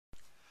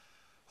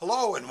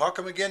Hello and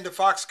welcome again to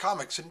Fox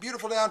Comics in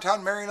beautiful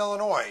downtown Marion,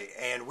 Illinois.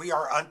 And we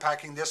are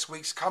unpacking this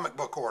week's comic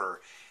book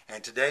order.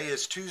 And today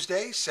is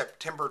Tuesday,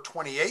 September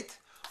 28th.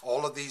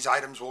 All of these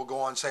items will go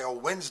on sale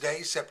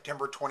Wednesday,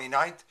 September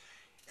 29th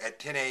at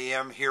 10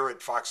 a.m. here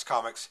at Fox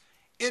Comics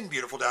in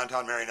beautiful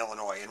downtown Marion,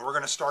 Illinois. And we're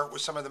going to start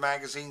with some of the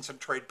magazines and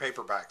trade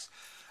paperbacks.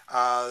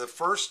 The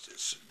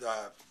first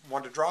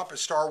one to drop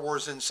is Star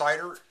Wars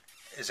Insider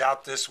is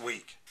out this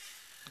week.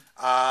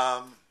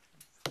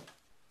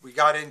 We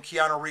got in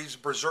Keanu Reeves'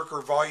 Berserker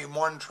Volume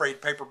 1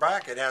 trade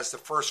paperback. It has the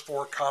first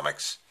 4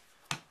 comics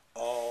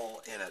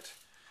all in it.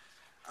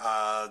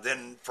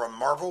 Then from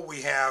Marvel,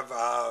 we have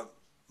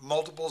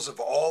multiples of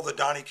all the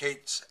Donny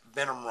Cates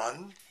Venom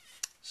run.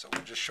 So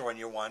we're just showing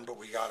you one, but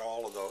we got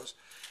all of those.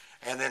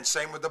 And then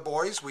same with the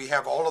boys. We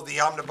have all of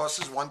the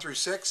omnibuses 1 through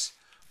 6,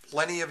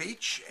 plenty of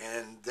each,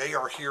 and they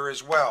are here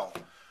as well.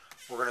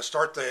 We're going to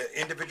start the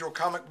individual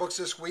comic books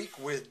this week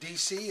with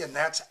DC, and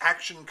that's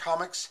Action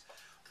Comics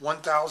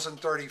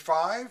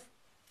 1035,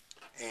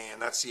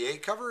 and that's the A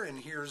cover, and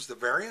here's the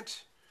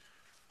variant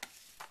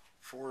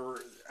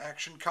for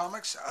Action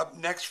Comics. Up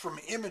next from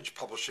Image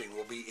Publishing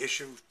will be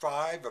issue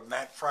 5 of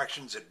Matt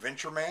Fraction's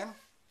Adventure Man.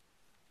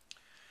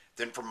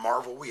 Then from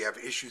Marvel we have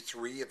issue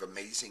 3 of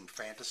Amazing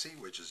Fantasy,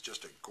 which is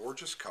just a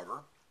gorgeous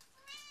cover.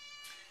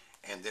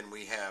 And then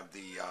we have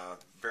the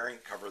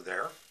variant cover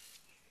there.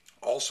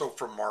 Also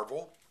from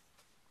Marvel,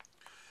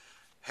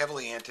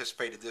 heavily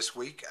anticipated this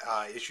week,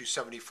 issue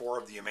 74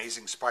 of The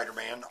Amazing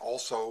Spider-Man,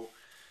 also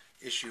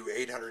issue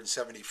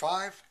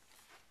 875,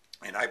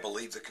 and I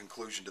believe the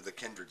conclusion to the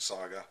Kindred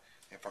saga,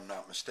 if I'm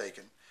not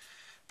mistaken.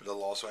 But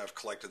it'll also have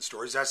collected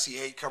stories. That's the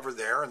A cover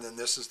there, and then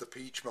this is the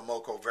Peach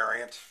Momoko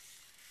variant,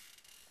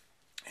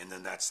 and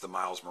then that's the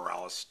Miles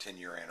Morales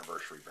 10-year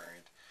anniversary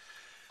variant.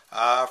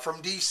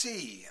 From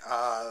DC,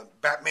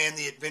 Batman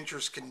The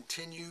Adventures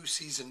Continue,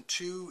 Season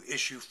 2,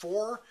 Issue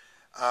 4.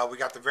 We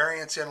got the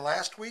variants in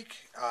last week.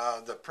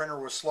 The printer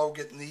was slow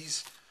getting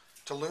these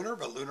to Lunar,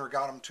 but Lunar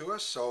got them to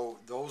us, so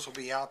those will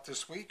be out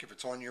this week. If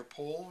it's on your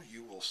pull,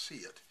 you will see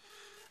it.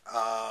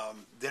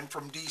 Then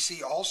from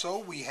DC also,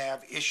 we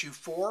have issue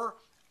 4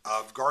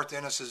 of Garth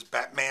Ennis's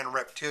Batman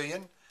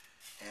Reptilian,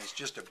 and it's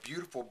just a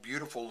beautiful,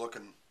 beautiful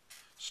looking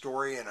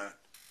story and a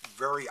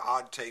very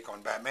odd take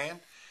on Batman.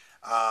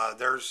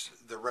 There's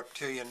the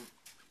Reptilian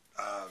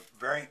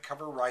variant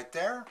cover right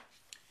there,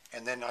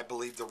 and then I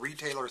believe the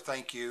retailer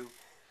thank you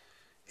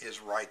is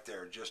right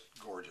there, just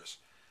gorgeous.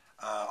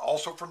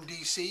 Also from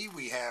DC,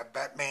 we have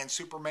Batman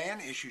Superman,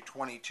 issue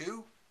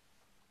 22.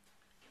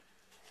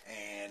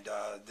 And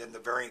then the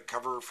variant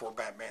cover for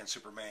Batman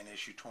Superman,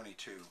 issue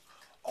 22.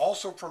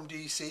 Also from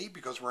DC,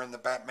 because we're in the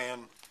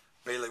Batman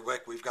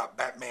bailiwick, we've got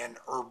Batman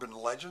Urban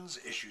Legends,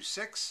 issue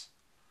 6.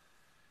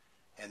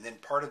 And then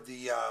part of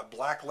the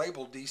Black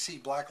Label,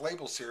 DC Black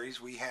Label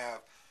series, we have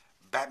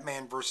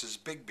Batman vs.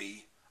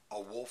 Bigby, A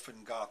Wolf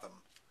in Gotham.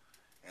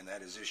 And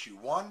that is issue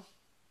 1.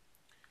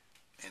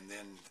 And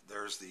then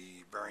there's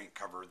the variant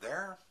cover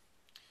there.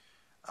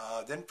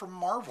 Then from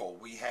Marvel,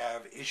 we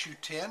have issue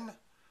 10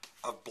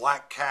 of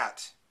Black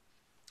Cat.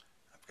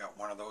 I've got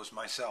one of those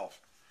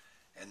myself.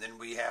 And then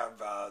we have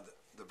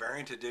the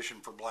variant edition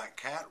for Black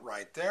Cat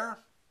right there.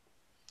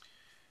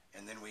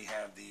 And then we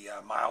have the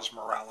Miles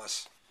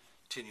Morales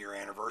 10-year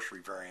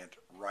anniversary variant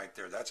right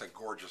there. That's a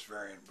gorgeous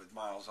variant with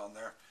Miles on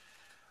there.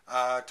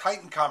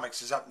 Titan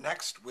Comics is up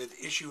next with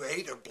issue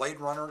 8 of Blade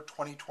Runner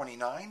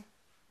 2029.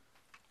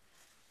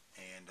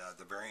 And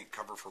the variant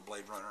cover for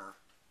Blade Runner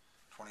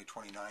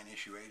 2029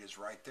 issue 8 is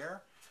right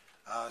there.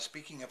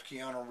 Speaking of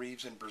Keanu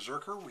Reeves and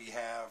Berserker, we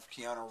have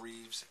Keanu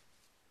Reeves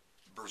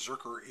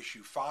Berserker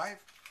issue 5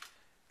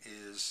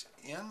 is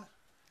in,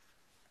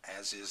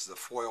 as is the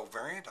foil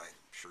variant. I'm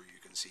sure you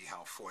can see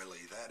how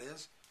foily that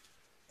is.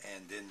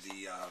 And then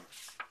the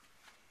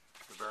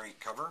variant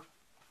cover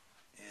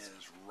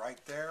is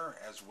right there,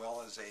 as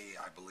well as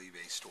I believe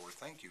a store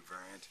thank you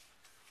variant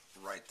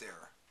right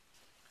there.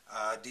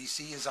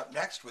 DC is up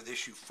next with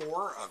issue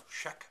 4 of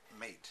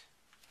Checkmate.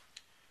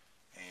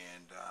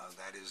 And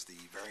that is the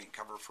variant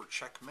cover for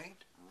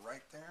Checkmate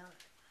right there.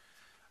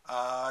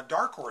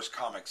 Dark Horse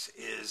Comics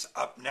is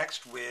up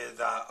next with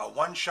a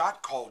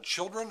one-shot called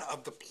Children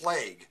of the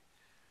Plague.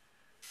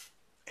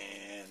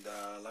 And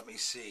let me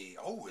see.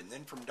 Oh, and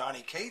then from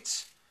Donny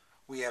Cates,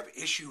 we have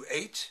issue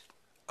 8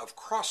 of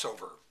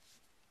Crossover.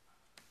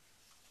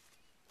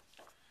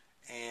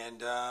 And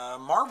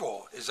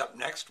Marvel is up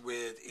next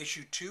with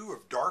issue 2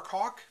 of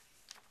Darkhawk.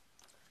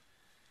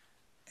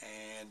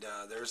 And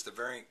there's the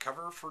variant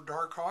cover for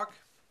Darkhawk.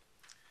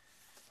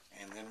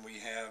 And then we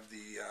have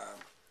the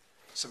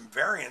some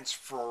variants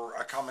for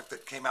a comic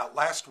that came out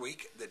last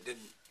week that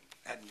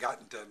hadn't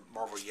gotten to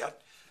Marvel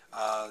yet.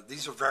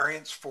 These are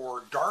variants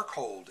for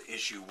Darkhold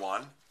issue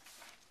 1.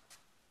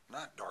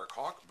 Not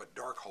Darkhawk, but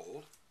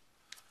Darkhold.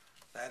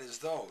 That is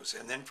those.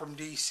 And then from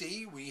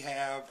DC, we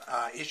have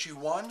issue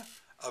 1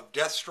 of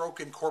Deathstroke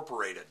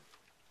Incorporated.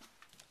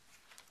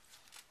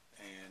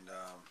 And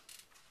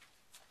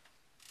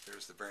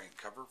there's the variant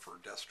cover for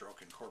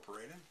Deathstroke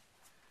Incorporated.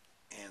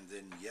 And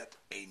then yet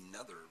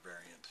another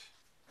variant.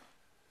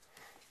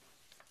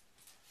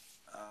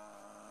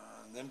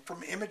 then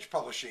from Image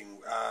Publishing,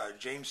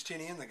 James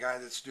Tinian, the guy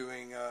that's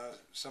doing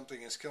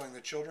Something is Killing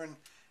the Children,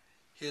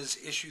 his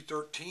issue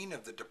 13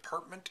 of the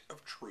Department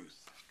of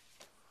Truth.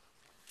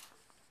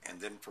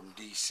 And then from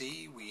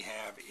DC, we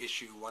have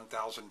issue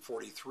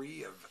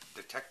 1043 of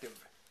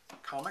Detective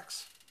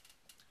Comics.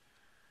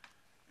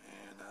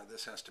 And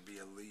this has to be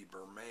a Lee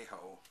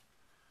Bermejo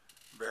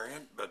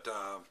variant, but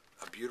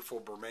a beautiful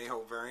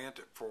Bermejo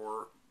variant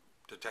for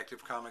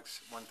Detective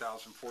Comics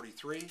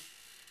 1043.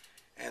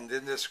 And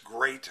then this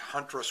great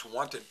Huntress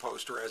Wanted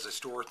poster as a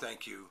store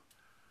thank you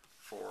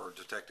for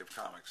Detective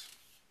Comics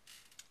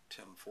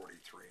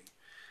 1043.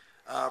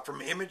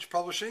 From Image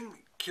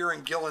Publishing,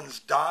 Kieran Gillen's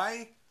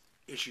Die,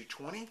 issue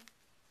 20.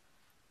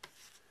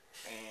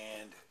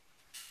 And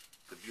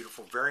the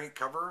beautiful variant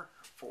cover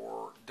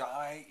for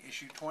Die,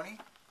 issue 20.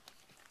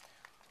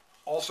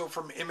 Also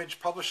from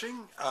Image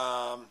Publishing,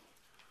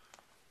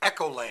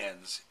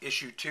 Echolands,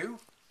 issue 2.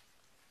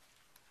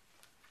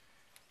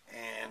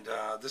 And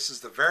this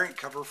is the variant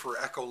cover for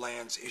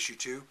Echolands, issue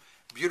 2.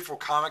 Beautiful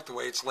comic, the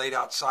way it's laid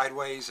out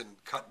sideways and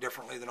cut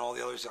differently than all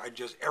the others.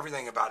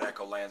 Everything about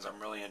Echolands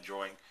I'm really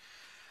enjoying.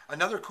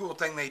 Another cool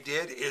thing they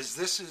did is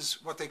this is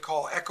what they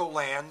call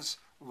Echolands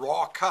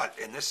Raw Cut,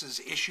 and this is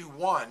issue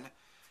 1,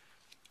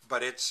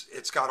 but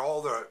it's got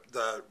all the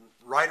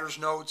writer's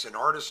notes and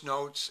artist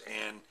notes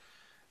and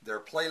their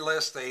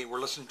playlist they were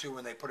listening to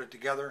when they put it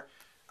together.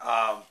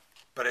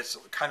 But it's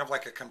kind of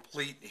like a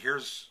complete,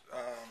 here's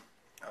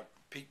a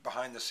peek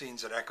behind the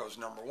scenes at Echo's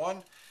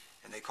 #1,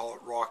 and they call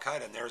it Raw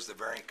Cut, and there's the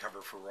variant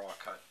cover for Raw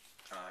Cut,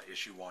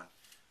 issue 1.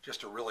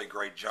 Just a really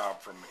great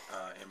job from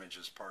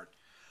Image's part.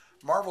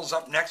 Marvel's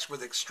up next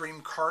with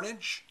Extreme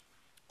Carnage,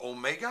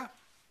 Omega.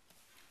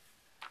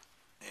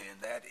 And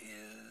that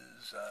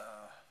is,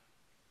 I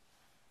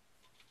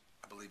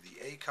believe, the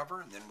A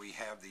cover. And then we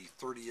have the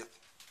 30th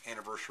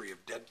anniversary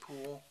of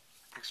Deadpool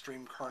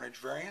Extreme Carnage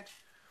variant.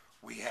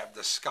 We have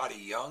the Scotty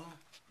Young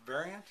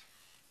variant.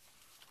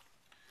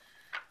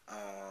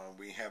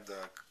 We have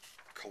the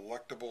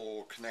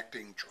collectible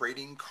connecting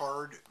trading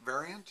card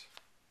variant.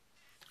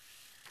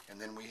 And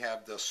then we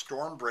have the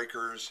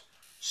Stormbreakers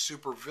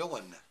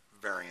Supervillain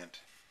variant.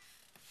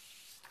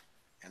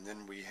 And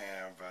then we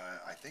have,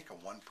 I think, a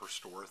 1 per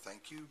store,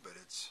 thank you, but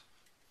it's,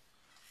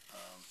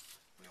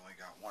 we only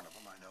got one of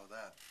them, I know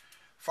that.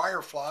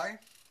 Firefly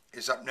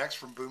is up next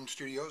from Boom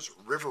Studios,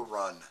 River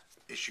Run,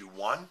 issue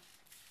 1.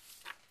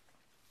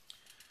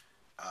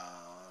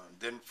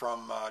 Then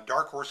from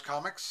Dark Horse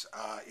Comics,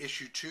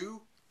 issue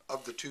 2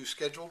 of the 2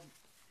 scheduled,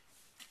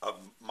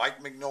 of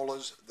Mike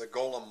Mignola's The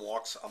Golem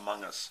Walks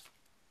Among Us.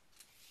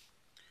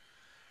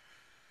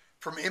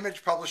 From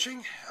Image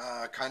Publishing,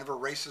 kind of a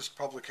racist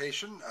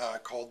publication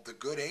called The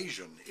Good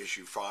Asian,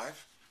 issue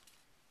 5.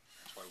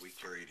 That's why we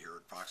carry it here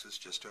at Fox's,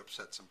 just to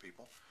upset some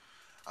people.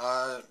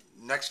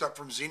 Next up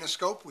from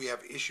Zenoscope, we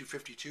have issue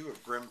 52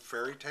 of Grimm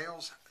Fairy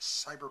Tales,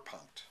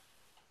 Cyberpunked.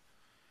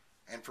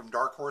 And from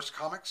Dark Horse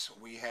Comics,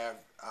 we have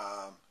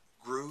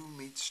Gru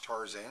meets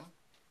Tarzan,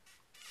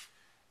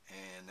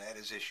 and that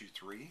is issue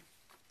 3.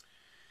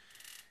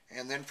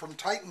 And then from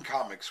Titan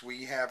Comics,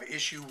 we have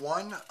issue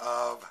 1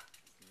 of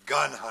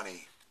Gun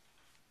Honey.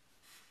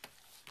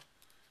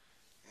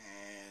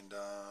 And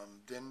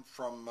then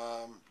from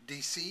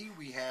DC,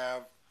 we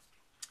have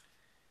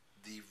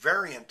the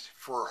variant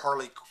for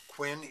Harley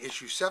Quinn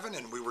issue 7,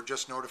 and we were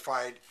just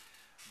notified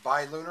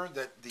by Lunar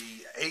that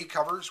the A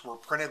covers were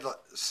printed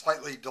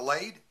slightly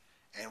delayed,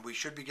 and we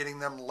should be getting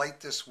them late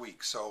this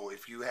week. So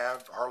if you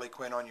have Harley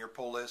Quinn on your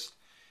pull list,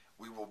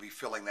 we will be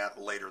filling that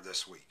later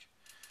this week,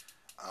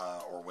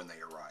 or when they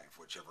arrive,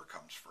 whichever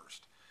comes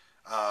first.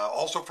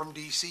 Also from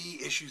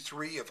DC, issue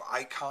 3 of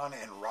Icon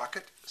and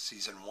Rocket,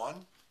 season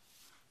 1.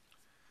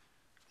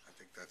 I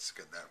think that's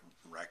got that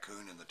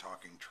raccoon and the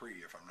talking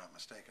tree, if I'm not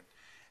mistaken.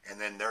 And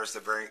then there's the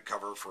variant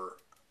cover for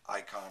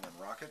Icon and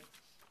Rocket.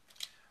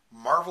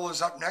 Marvel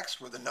is up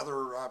next with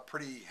another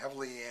pretty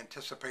heavily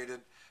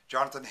anticipated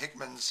Jonathan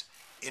Hickman's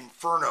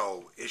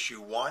Inferno, issue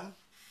 1.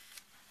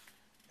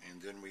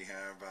 And then we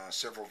have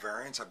several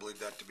variants. I believe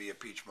that to be a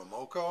Peach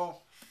Momoko.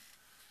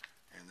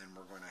 And then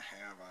we're going to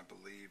have, I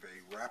believe, a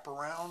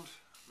wraparound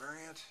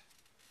variant.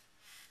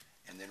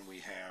 And then we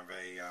have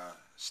a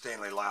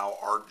Stanley Lau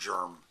Art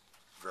Germ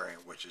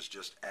variant, which is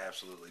just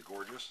absolutely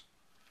gorgeous.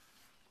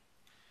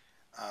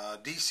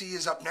 DC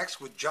is up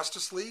next with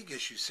Justice League,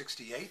 issue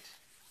 68.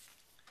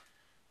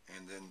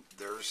 And then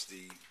there's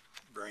the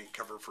variant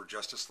cover for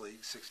Justice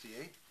League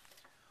 68.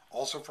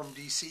 Also from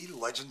DC,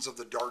 Legends of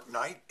the Dark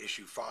Knight,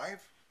 issue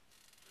 5.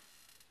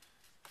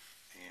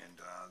 And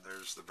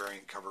there's the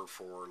variant cover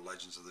for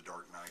Legends of the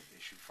Dark Knight,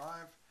 issue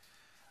 5.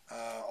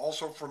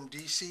 Also from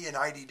DC and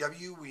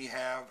IDW, we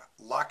have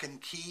Lock and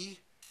Key,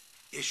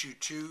 issue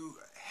 2,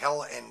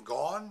 Hell and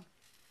Gone.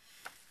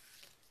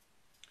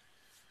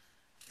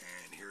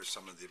 And here's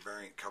some of the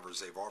variant covers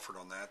they've offered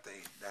on that.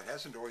 That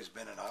hasn't always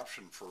been an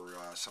option for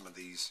some of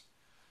these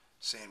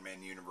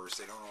Sandman universe.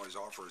 They don't always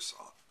offer us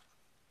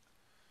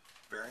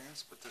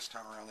variants, but this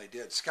time around they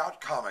did.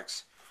 Scout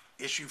Comics,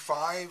 issue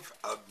 5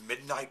 of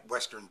Midnight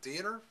Western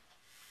Theater.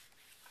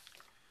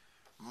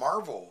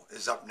 Marvel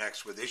is up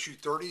next with issue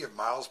 30 of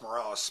Miles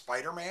Morales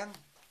Spider-Man.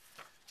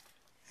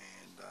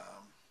 And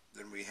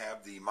then we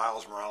have the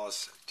Miles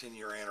Morales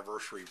 10-year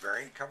anniversary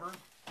variant cover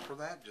for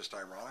that, just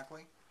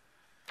ironically.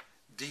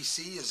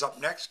 DC is up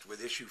next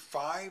with issue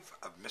 5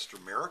 of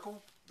Mr.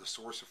 Miracle, The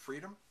Source of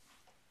Freedom.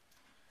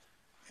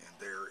 And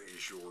there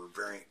is your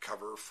variant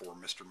cover for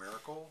Mr.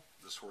 Miracle,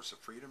 The Source of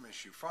Freedom,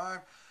 issue 5.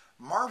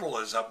 Marvel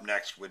is up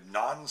next with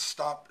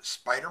Non-Stop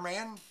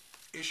Spider-Man,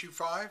 issue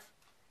 5.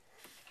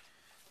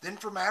 Then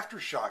from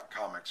Aftershock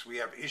Comics, we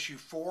have issue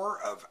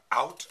 4 of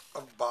Out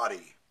of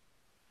Body.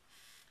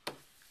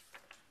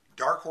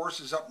 Dark Horse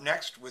is up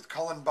next with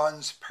Cullen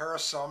Bunn's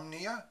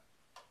Parasomnia,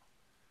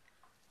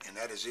 and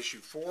that is issue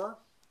 4.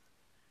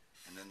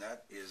 And then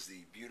that is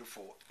the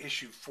beautiful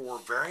issue 4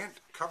 variant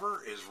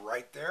cover is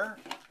right there.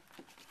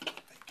 Thank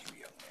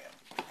you, young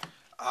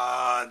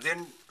man.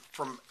 Then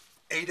from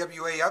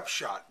AWA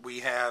Upshot, we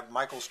have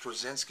Michael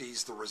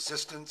Straczynski's The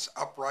Resistance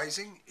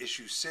Uprising,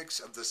 issue 6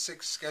 of the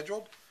 6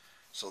 scheduled.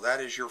 So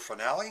that is your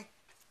finale.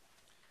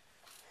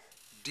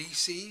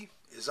 DC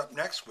is up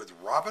next with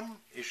Robin,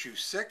 issue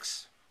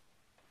 6.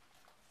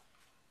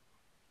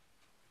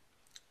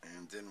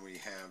 And then we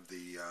have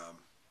the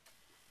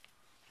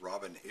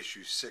Robin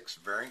issue 6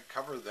 variant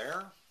cover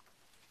there.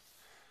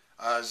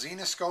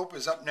 Zenescope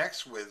is up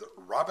next with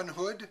Robin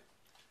Hood,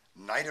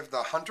 Night of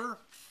the Hunter.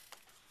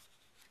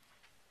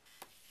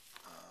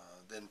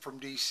 Then from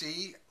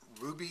DC,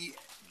 Ruby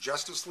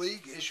Justice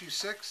League issue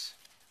 6.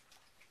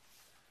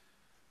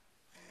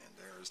 And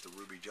there's the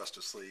Ruby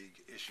Justice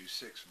League issue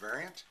 6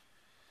 variant.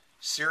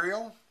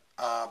 Serial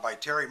by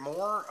Terry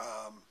Moore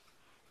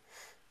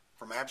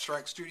from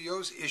Abstract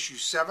Studios, issue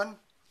 7.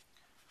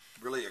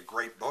 Really a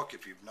great book.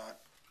 If you've not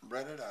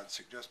read it, I'd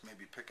suggest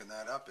maybe picking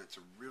that up. It's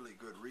a really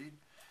good read.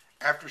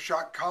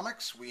 Aftershock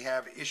Comics, we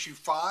have issue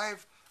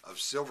 5 of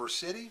Silver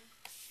City.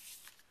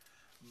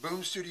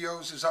 Boom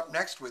Studios is up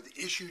next with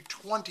issue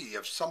 20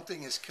 of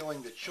Something is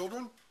Killing the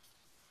Children.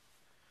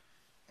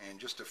 And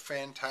just a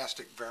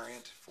fantastic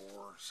variant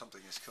for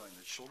Something is Killing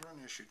the Children,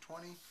 issue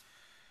 20.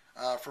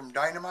 From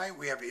Dynamite,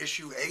 we have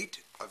issue 8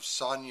 of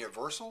Sonya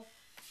Versal.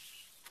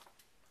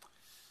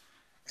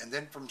 And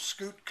then from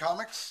Scoot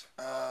Comics,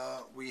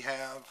 we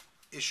have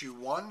issue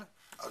 1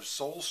 of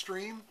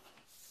Soulstream.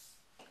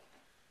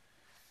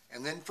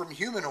 And then from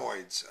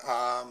Humanoids,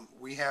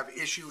 we have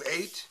issue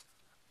 8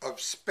 of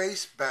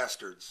Space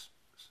Bastards.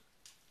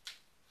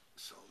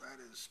 So that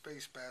is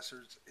Space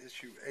Bastards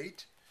issue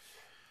 8.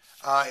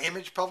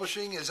 Image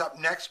Publishing is up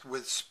next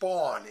with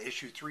Spawn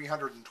issue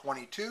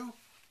 322.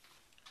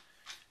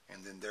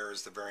 And then there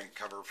is the variant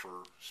cover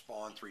for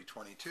Spawn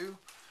 322.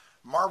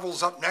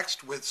 Marvel's up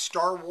next with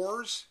Star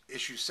Wars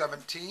issue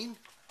 17.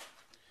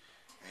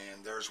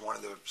 And there's one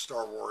of the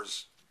Star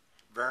Wars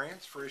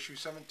variants for issue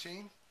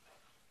 17.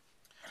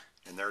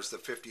 And there's the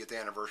 50th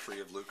anniversary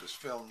of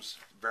Lucasfilm's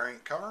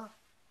variant cover.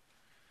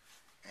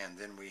 And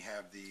then we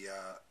have the,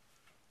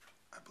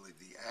 I believe,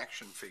 the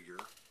action figure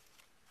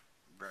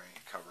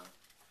variant cover.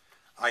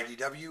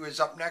 IDW is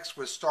up next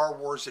with Star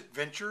Wars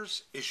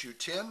Adventures, issue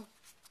 10.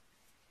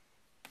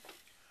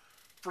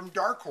 From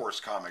Dark Horse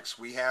Comics,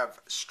 we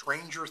have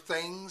Stranger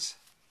Things,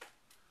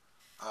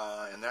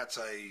 and that's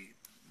a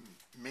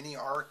mini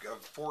arc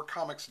of 4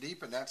 comics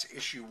deep, and that's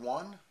issue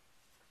 1.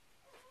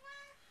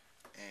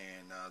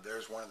 And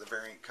there's one of the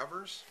variant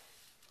covers.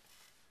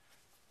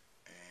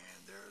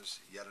 There's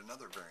yet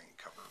another variant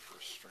cover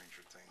for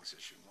Stranger Things,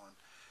 issue 1.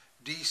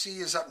 DC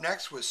is up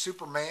next with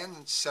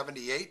Superman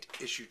 78,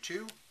 issue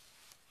 2.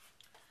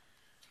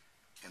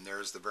 And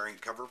there's the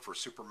variant cover for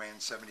Superman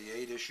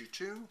 78, issue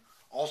 2.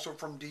 Also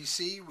from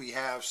DC, we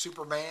have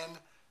Superman,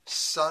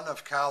 Son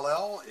of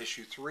Kal-El,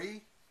 issue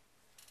 3.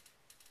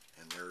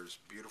 And there's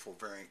beautiful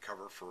variant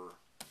cover for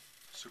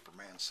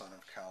Superman, Son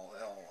of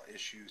Kal-El,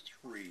 issue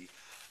 3.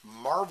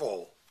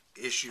 Marvel,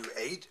 issue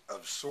 8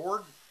 of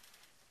Sword.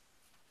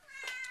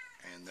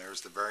 And there's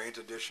the variant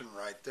edition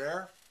right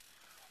there.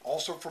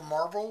 Also from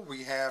Marvel,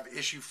 we have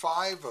issue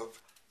 5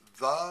 of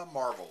The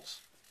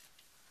Marvels.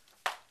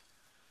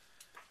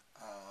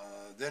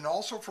 Then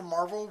also from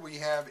Marvel, we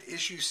have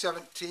issue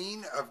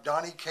 17 of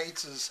Donny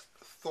Cates'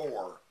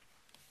 Thor.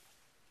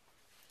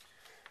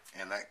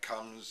 And that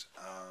comes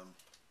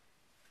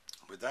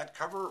with that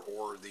cover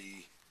or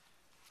the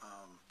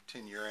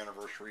 10-year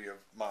anniversary of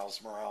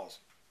Miles Morales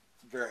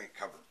variant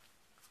cover.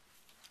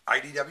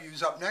 IDW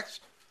is up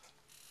next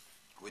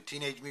with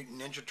Teenage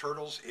Mutant Ninja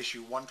Turtles,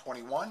 issue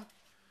 121.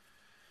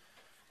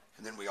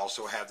 And then we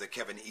also have the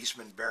Kevin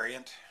Eastman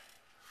variant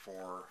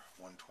for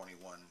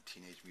 121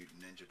 Teenage Mutant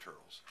Ninja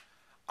Turtles.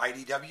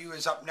 IDW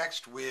is up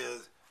next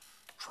with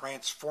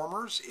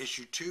Transformers,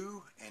 issue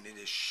 2, and it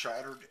is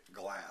Shattered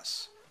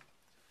Glass.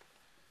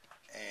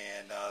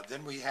 And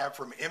then we have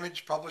from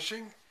Image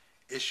Publishing,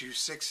 issue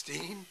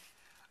 16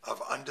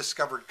 of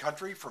Undiscovered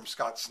Country from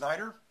Scott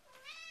Snyder.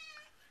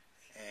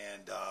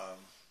 And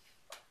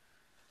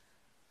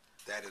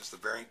that is the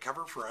variant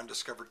cover for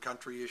Undiscovered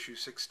Country, issue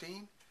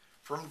 16.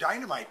 From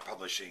Dynamite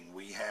Publishing,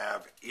 we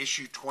have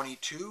issue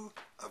 22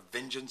 of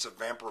Vengeance of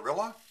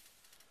Vampirilla.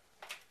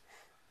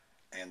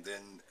 And And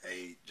then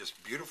a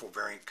just beautiful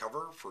variant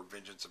cover for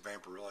Vengeance of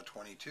Vampirilla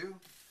 22.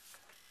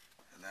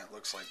 And that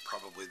looks like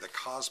probably the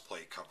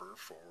cosplay cover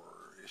for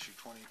issue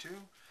 22.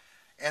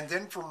 And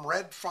then from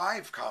Red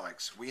 5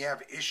 Comics, we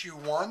have issue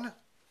 1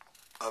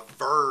 of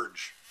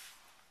Verge.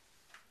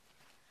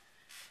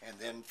 And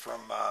then from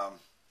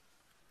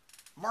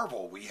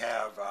Marvel, we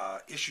have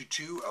issue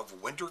 2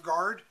 of Winter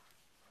Guard.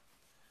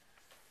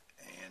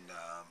 And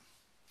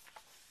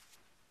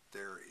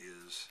there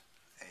is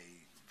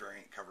a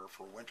variant cover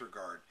for Winter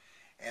Guard.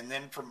 And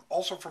then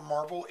also from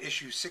Marvel,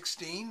 issue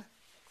 16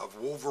 of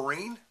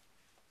Wolverine.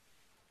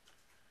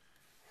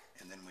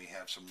 And then we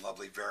have some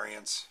lovely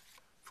variants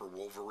for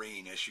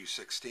Wolverine issue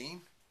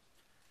 16,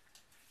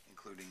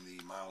 including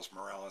the Miles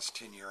Morales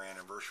 10-year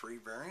anniversary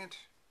variant.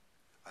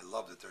 I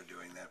love that they're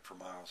doing that for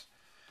Miles.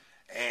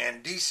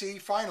 And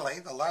DC, finally,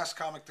 the last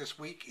comic this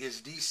week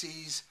is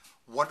DC's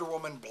Wonder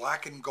Woman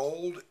Black and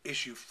Gold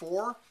issue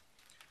 4.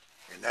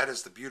 And that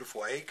is the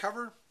beautiful A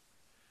cover.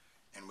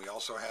 And we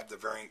also have the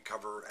variant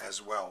cover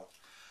as well.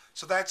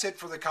 So that's it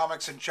for the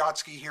Comics and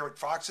Chotsky here at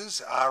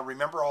Fox's.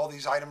 Remember, all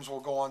these items will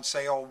go on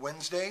sale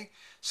Wednesday,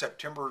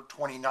 September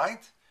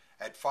 29th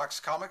at Fox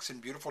Comics in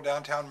beautiful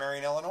downtown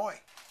Marion, Illinois.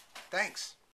 Thanks.